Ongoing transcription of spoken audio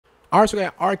Alright, so we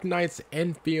got Arknights,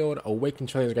 Endfield, Awakened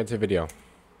trailers. Got to the video.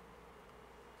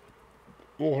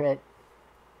 Oh, hold up.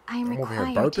 I'm I'm over here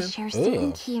required to burping? share certain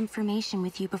Ugh. key information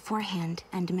with you beforehand,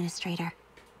 Administrator.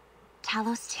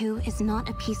 Talos-II is not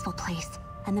a peaceful place,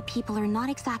 and the people are not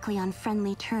exactly on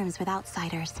friendly terms with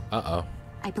outsiders. Uh-oh.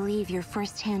 I believe your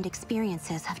first-hand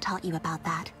experiences have taught you about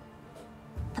that.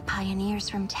 The pioneers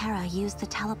from Terra used the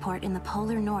teleport in the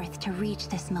polar north to reach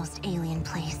this most alien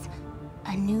place.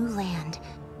 A new land.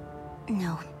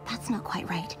 No, that's not quite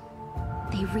right.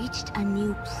 They reached a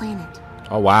new planet.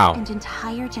 Oh, wow. And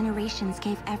entire generations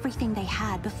gave everything they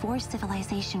had before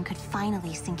civilization could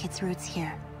finally sink its roots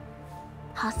here.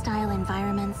 Hostile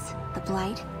environments, the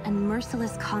blight, and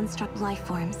merciless construct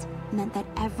lifeforms meant that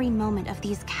every moment of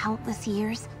these countless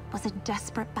years was a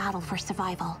desperate battle for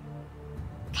survival.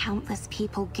 Countless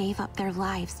people gave up their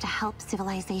lives to help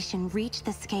civilization reach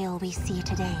the scale we see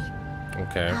today.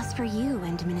 Okay. As for you,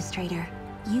 Administrator,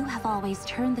 you have always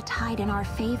turned the tide in our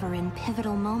favor in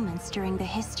pivotal moments during the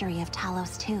history of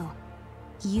Talos-II.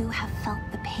 You have felt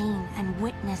the pain and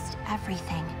witnessed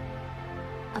everything.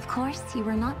 Of course, you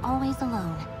were not always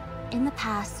alone. In the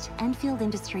past, Endfield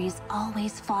Industries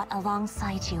always fought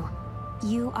alongside you.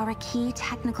 You are a key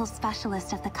technical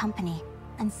specialist of the company,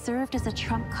 and served as a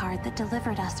trump card that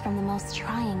delivered us from the most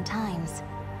trying times.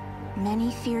 Many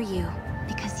fear you,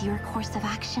 because your course of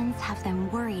actions have them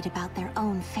worried about their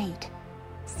own fate.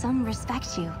 Some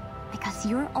respect you, because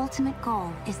your ultimate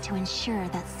goal is to ensure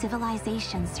that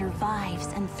civilization survives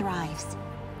and thrives.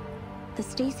 The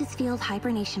Stasis Field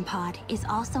Hibernation Pod is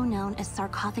also known as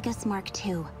Sarcophagus Mark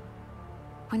II.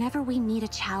 Whenever we meet a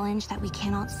challenge that we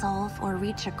cannot solve or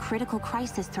reach a critical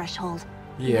crisis threshold,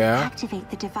 we will activate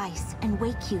the device and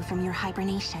wake you from your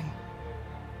hibernation.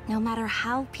 No matter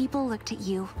how people looked at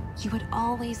you, you would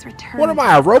always return What am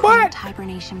I, a robot? to the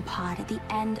hibernation pod at the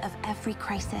end of every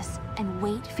crisis and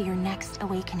wait for your next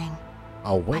awakening.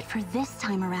 Oh, wait. But for this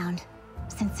time around,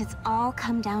 since it's all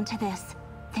come down to this,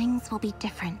 things will be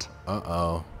different.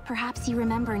 Uh-oh. Perhaps you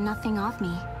remember nothing of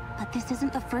me, but this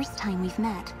isn't the first time we've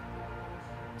met.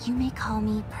 You may call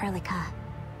me Perlica.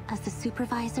 As the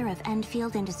supervisor of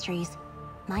Endfield Industries,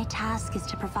 my task is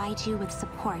to provide you with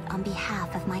support on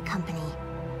behalf of my company.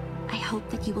 I hope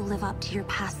that you will live up to your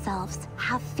past selves,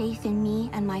 have faith in me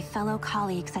and my fellow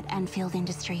colleagues at Endfield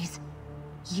Industries.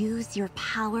 Use your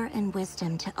power and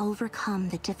wisdom to overcome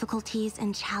the difficulties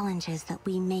and challenges that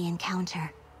we may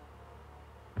encounter.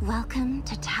 Welcome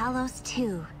to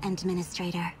Talos-II,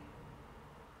 Administrator.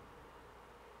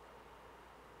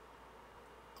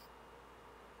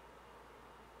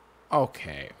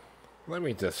 Okay. Let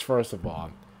me just, first of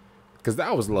all, because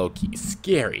that was low-key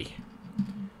scary.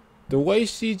 The way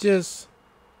she just...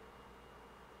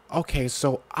 Okay,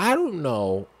 so I don't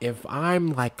know if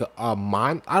I'm like a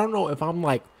mind... I don't know if I'm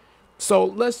like... So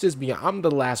let's just be... I'm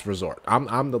the last resort.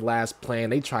 I'm the last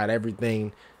plan. They tried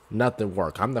everything. Nothing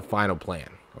worked. I'm the final plan.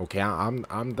 Okay, I'm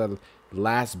the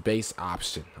last base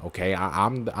option. Okay,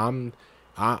 I'm the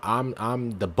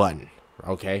button.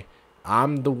 Okay,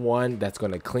 I'm the one that's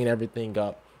gonna clean everything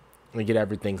up and get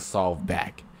everything solved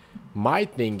back. My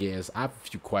thing is, I have a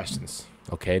few questions.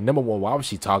 Okay, number one, why was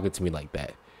she talking to me like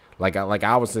that? Like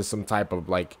I was in some type of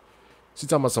like, she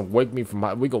talking about some wake me from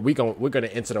we're gonna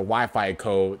enter the Wi-Fi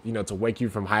code, you know, to wake you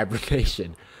from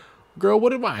hibernation. Girl,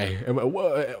 what am I?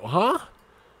 What, huh?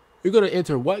 You're gonna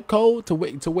enter what code to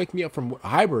wake me up from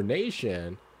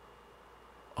hibernation?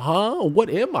 Huh? What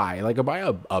am I? Like, am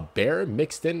I a bear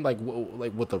mixed in like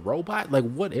with a robot? Like,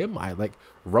 what am I? Like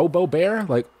Robo Bear?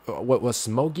 Like what was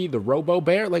Smokey the Robo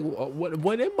Bear? Like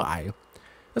what am I?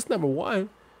 That's number one.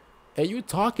 And you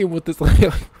talking with this like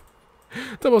talking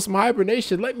about some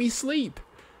hibernation? Let me sleep.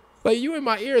 Like you in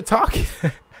my ear talking.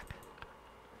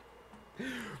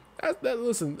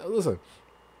 Listen.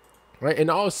 Right? In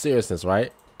all seriousness,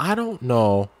 right? I don't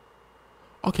know.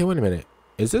 Okay, wait a minute.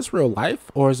 Is this real life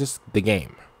or is this the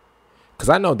game? Because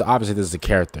I know that obviously this is a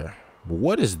character. But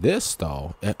what is this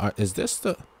though? Is this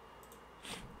the?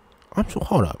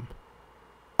 Hold up.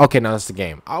 Okay, now that's the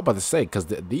game. I was about to say because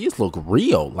these look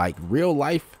real, like real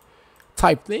life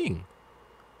type thing.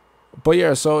 But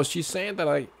yeah, so she's saying that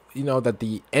like that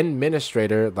the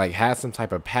administrator like has some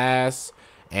type of pass,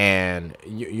 and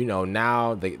you know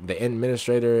now the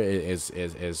administrator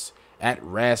is at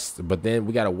rest, but then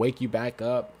we got to wake you back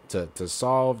up to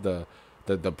solve the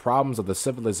problems of the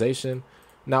civilization.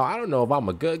 Now, I don't know if I'm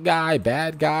a good guy,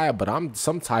 bad guy, but I'm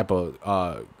some type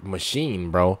of machine,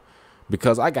 bro,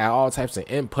 because I got all types of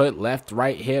input, left,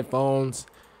 right, headphones.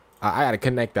 I got to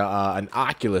connect an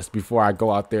Oculus before I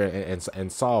go out there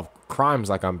and solve crimes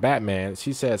like I'm Batman.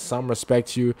 She says some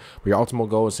respect you, but your ultimate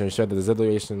goal is to ensure that the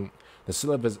civilization,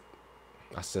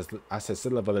 I said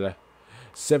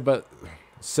civil,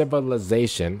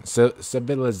 civilization.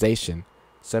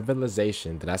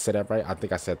 Did I say that right? I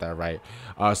think I said that right.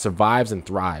 Survives and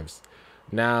thrives.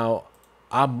 Now,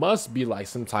 I must be like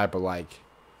some type of like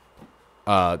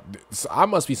so I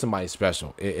must be somebody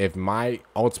special if my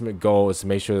ultimate goal is to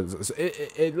make sure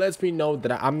it lets me know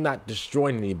that I'm not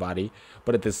destroying anybody,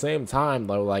 but at the same time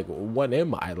though, like what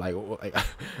am I like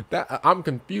that I'm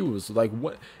confused. Like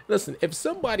what? Listen, if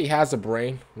somebody has a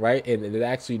brain, right, and it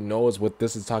actually knows what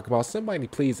this is talking about, somebody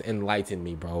please enlighten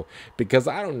me, bro, because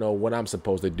I don't know what I'm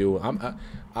supposed to do.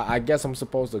 I guess I'm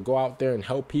supposed to go out there and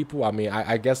help people. I mean,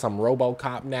 I guess I'm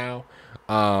RoboCop now.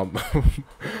 um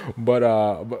but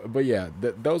yeah,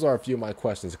 those are a few of my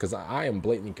questions, because I am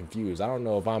blatantly confused. I don't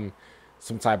know if I'm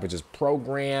some type of just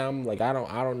program, like I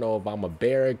don't know if I'm a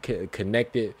bear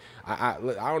connected. I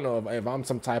don't know if I'm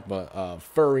some type of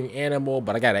furry animal,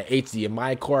 but I got an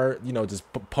HDMI cord, just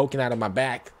poking out of my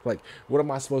back. Like, what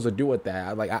am I supposed to do with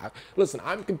that? Listen,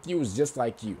 I'm confused just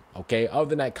like you, okay?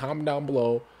 Other than that, comment down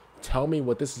below, tell me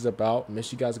what this is about. Make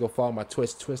sure you guys go follow my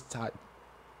Twitch.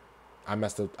 I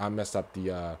messed up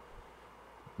the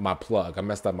my plug. I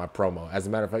messed up my promo. As a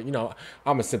matter of fact, I'm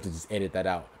gonna simply just edit that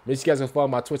out. Make sure you guys can follow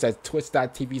my Twitch at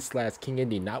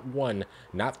twitch.tv/KingIndy. Not 1,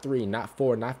 not 3, not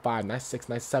 4, not 5, not 6,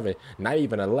 not 7, not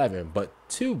even 11, but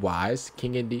 2 Ys,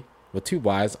 King Indy with 2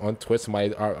 Ys on Twitch.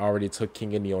 Somebody already took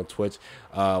King Indy on Twitch.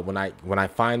 When I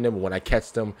find them, when I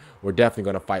catch them, we're definitely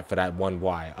gonna fight for that 1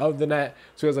 Y. Other than that,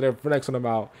 so guys are there for the next one. I'm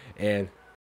out, and